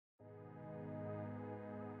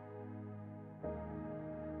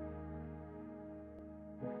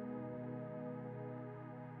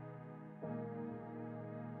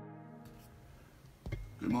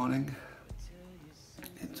Good morning.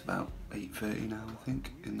 It's about 8:30 now, I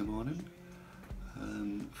think, in the morning.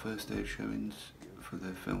 First day of showings for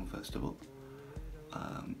the film festival.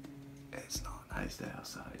 It's not a nice day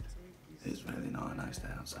outside. It's really not a nice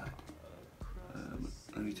day outside.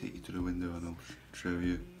 Let me take you to the window and I'll show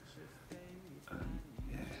you.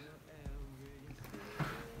 Yeah.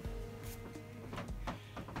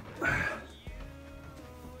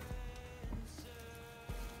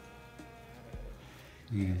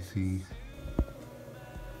 You can see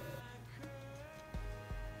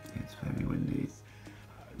it's very windy,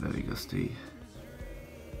 very gusty. You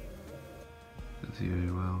can see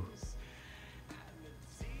very well.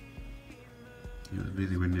 It was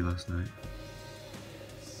really windy last night.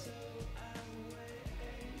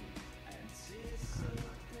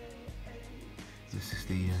 This is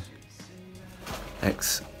the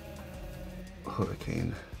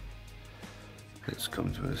ex-hurricane that's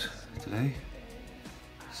come to us today.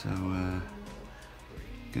 So,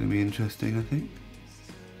 gonna be interesting, I think.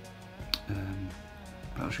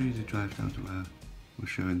 But I'll show you the drive down to where we're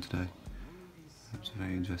showing today. It's a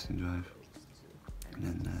very interesting drive.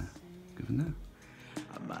 And then, go from there.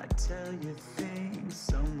 I might tell you things,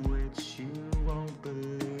 some which you won't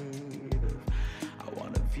believe. I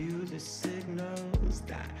want to view the signals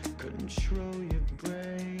that control your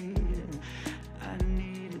brain. I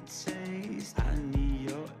need a taste, I need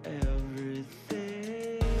your everything.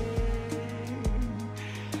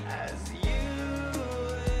 As you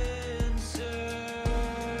enter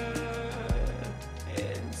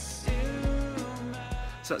into my...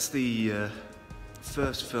 So that's the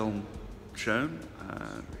first film shown.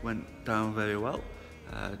 Went down very well.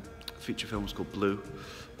 Feature film was called Blue.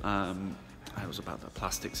 It was about the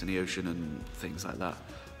plastics in the ocean and things like that.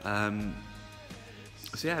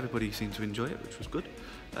 So yeah, everybody seemed to enjoy it, which was good.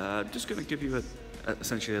 Just going to give you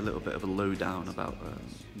essentially a little bit of a lowdown about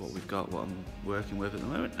what we've got, what I'm working with at the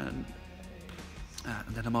moment, and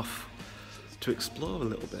then I'm off to explore a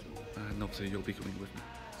little bit, and obviously you'll be coming with me.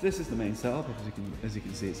 So this is the main setup. As you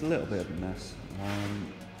can see, it's a little bit of a mess,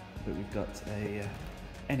 but we've got a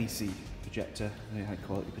NEC projector, a very high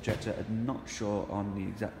quality projector. I'm not sure on the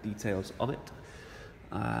exact details of it,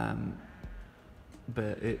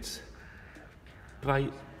 but it's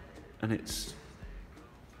bright and it's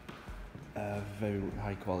a very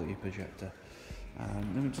high quality projector.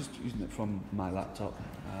 And we're just using it from my laptop.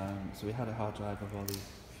 So we had a hard drive of all these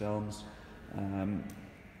films,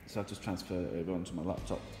 so I've just transferred it over onto my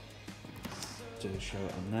laptop to show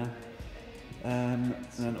it on there. And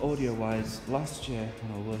then audio wise, last year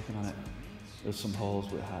when I was working on it, there was some holes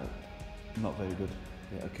which had not very good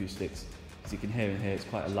acoustics. As you can hear in here, it's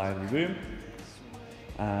quite a lively room.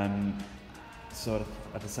 So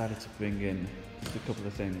I decided to bring in just a couple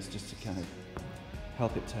of things just to kind of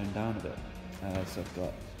help it tone down a bit. So I've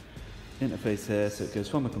got interface here, so it goes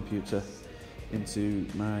from a computer into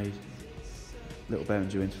my little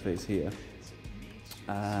Behringer interface here.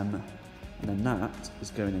 And then that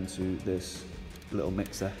is going into this little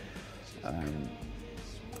mixer, and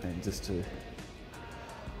just to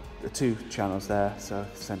the two channels there, so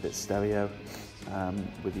send it stereo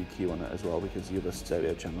with EQ on it as well, because the other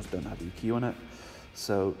stereo channels don't have EQ on it.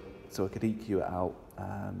 So I could EQ it out,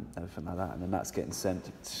 everything like that, and then that's getting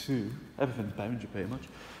sent to everything's Behringer pretty much.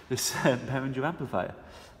 This Behringer amplifier,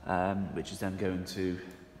 which is then going to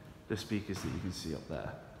the speakers that you can see up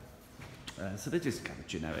there. So they're just kind of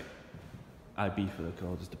generic. IB for the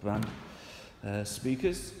called as the brand.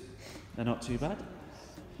 Speakers, they're not too bad.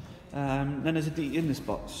 Then there's in this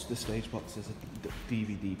box, the stage box, there's a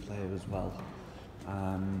DVD player as well.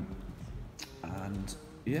 And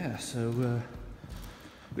yeah, so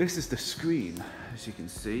this is the screen, as you can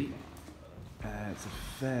see.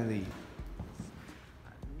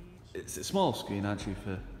 It's a small screen actually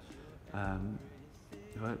for,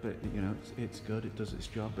 right, but you know, it's good, it does its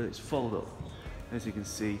job, but it's folded up, as you can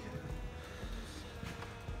see.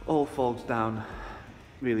 All folds down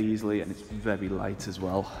really easily, and it's very light as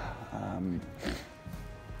well.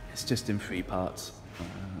 It's just in 3 parts.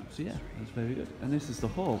 So yeah, it's very good. And this is the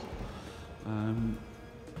hall.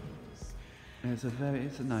 It's a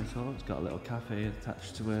nice hall. It's got a little cafe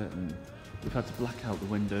attached to it, and we've had to black out the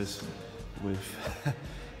windows with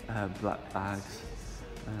black bags,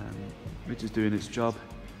 which is doing its job.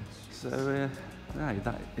 So right,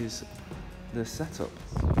 that is the setup.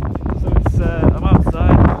 So I'm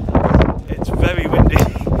outside. It's very windy.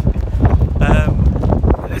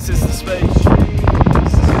 This is the space.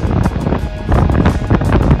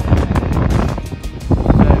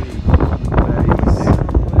 Very, very windy.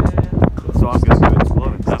 So I'm going to go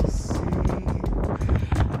exploring now.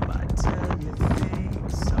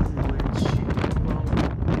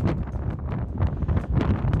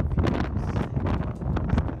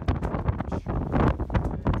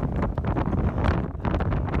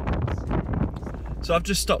 So I've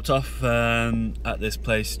just stopped off at this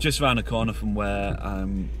place just around the corner from where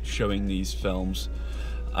I'm showing these films,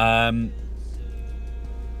 and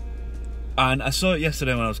I saw it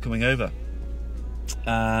yesterday when I was coming over,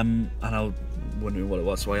 and I was wondering what it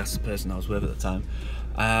was, so I asked the person I was with at the time.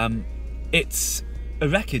 It's a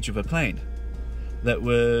wreckage of a plane that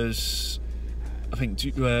was, I think,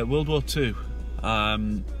 World War II.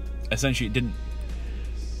 Essentially,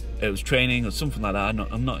 it was training or something like that.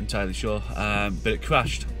 I'm not entirely sure, but it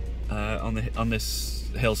crashed on this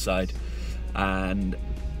hillside, and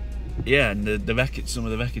yeah, and the wreckage, some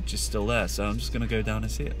of the wreckage is still there. So I'm just gonna go down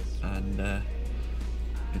and see it, and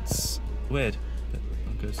it's weird, but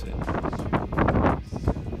I'll go see it.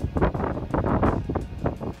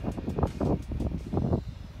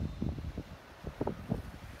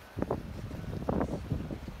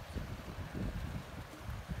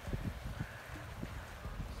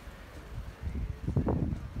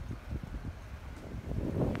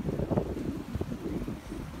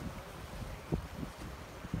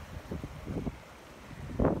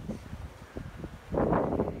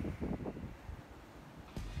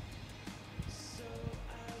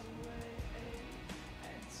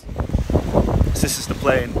 This is the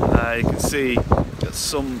plane. You can see got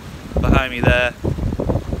some behind me there,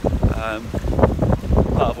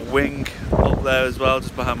 part of a wing up there as well,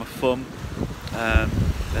 just behind my thumb.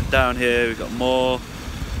 Then down here we've got more,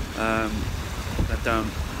 then down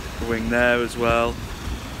the wing there as well.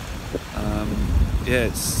 Yeah,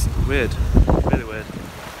 it's weird, really weird.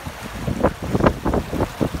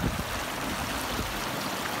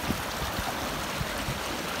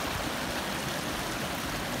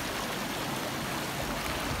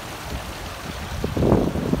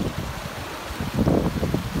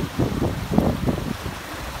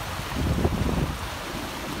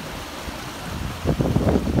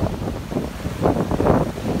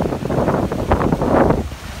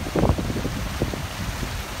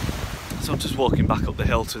 So I'm just walking back up the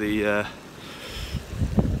hill to the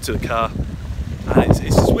car, and it's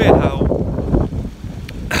just weird how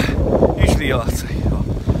usually I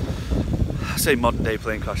say modern day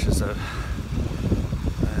plane crashes are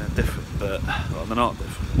different, but well, they're not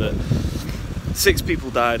different. But 6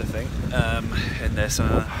 people died, I think, in this.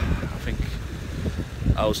 I think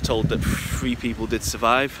I was told that 3 people did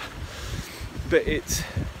survive, but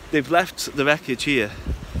they've left the wreckage here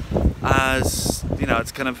as, you know,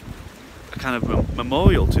 it's kind of a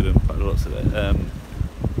memorial to them by the looks of it,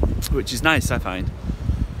 which is nice, I find.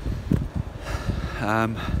 I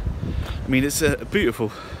mean, it's a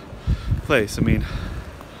beautiful place. I mean,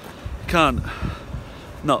 you can't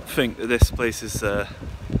not think that this place is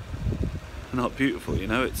not beautiful, you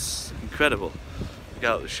know. It's incredible. Look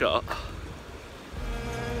out the shot.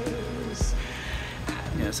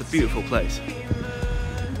 Yeah, it's a beautiful place.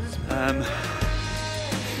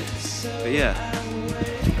 But yeah,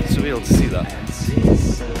 it's surreal to see that.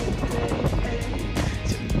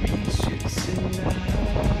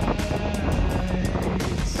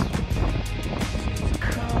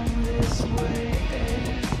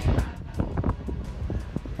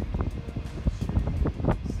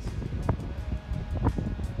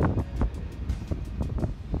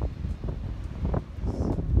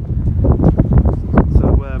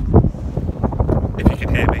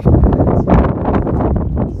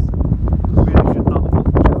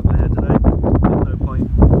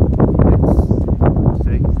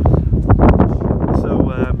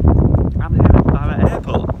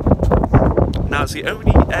 It's the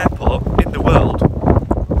only airport in the world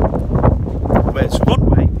where its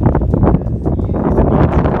runway is a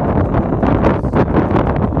beach.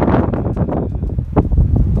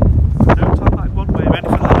 No tarmac runway or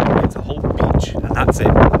anything like that, it's a whole beach, and that's it.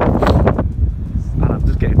 And I'm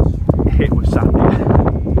just getting hit with sand here.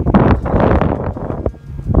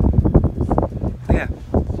 Yeah,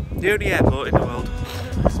 the only airport in the world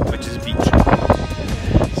which is a beach.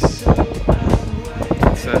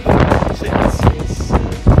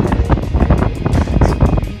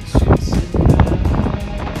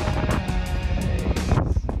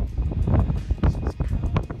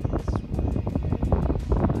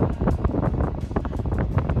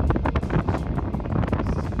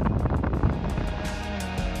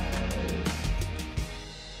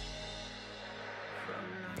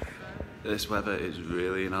 This weather is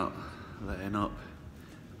really not letting up.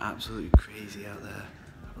 Absolutely crazy out there.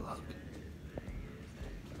 Have a look.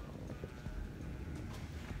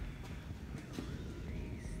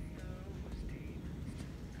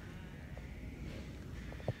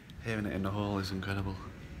 Hearing it in the hall is incredible.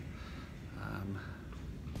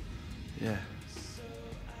 Yeah,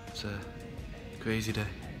 it's a crazy day,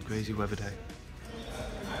 crazy weather day.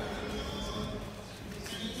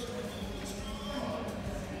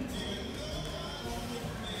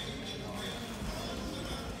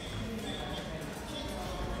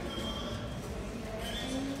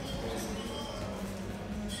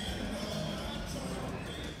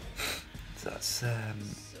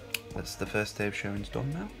 that's the first day of showings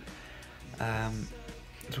done now.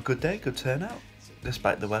 It's a good day, good turnout,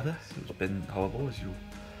 despite the weather. It's been horrible, as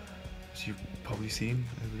you've probably seen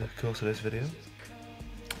over the course of this video.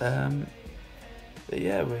 But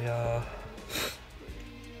yeah, we are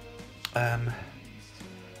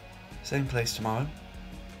same place tomorrow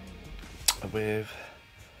with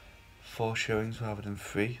 4 showings rather than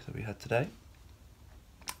 3 that we had today.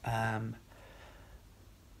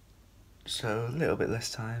 So a little bit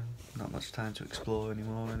less time, not much time to explore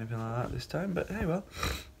anymore or anything like that this time, but hey well.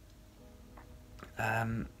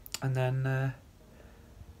 And then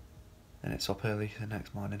it's up early the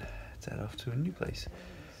next morning to head off to a new place.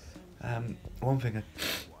 One thing I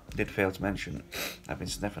did fail to mention, I've been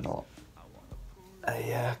sniffing a lot.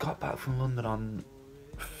 I got back from London on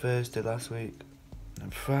Thursday last week,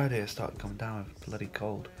 and Friday I started coming down with a bloody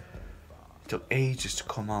cold. It took ages to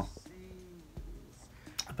come on,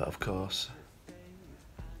 but of course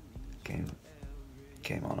came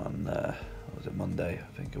on what was it, Monday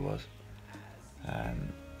I think it was.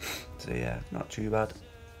 So yeah, not too bad.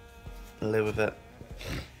 Live with it.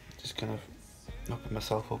 Just kind of knocking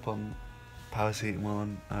myself up on paracetamol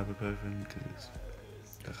and ibuprofen because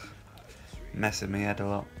it's messing me head a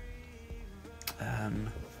lot.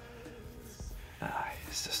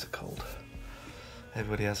 It's just a cold.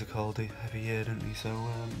 Everybody has a cold every year, don't they? So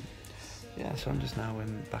yeah, so I'm just now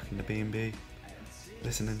back in the B&B,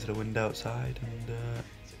 listening to the wind outside, and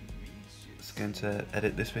just going to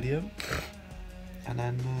edit this video, and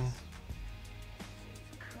then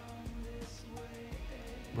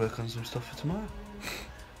work on some stuff for tomorrow.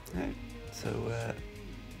 Right, so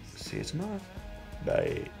see you tomorrow.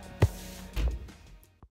 Bye.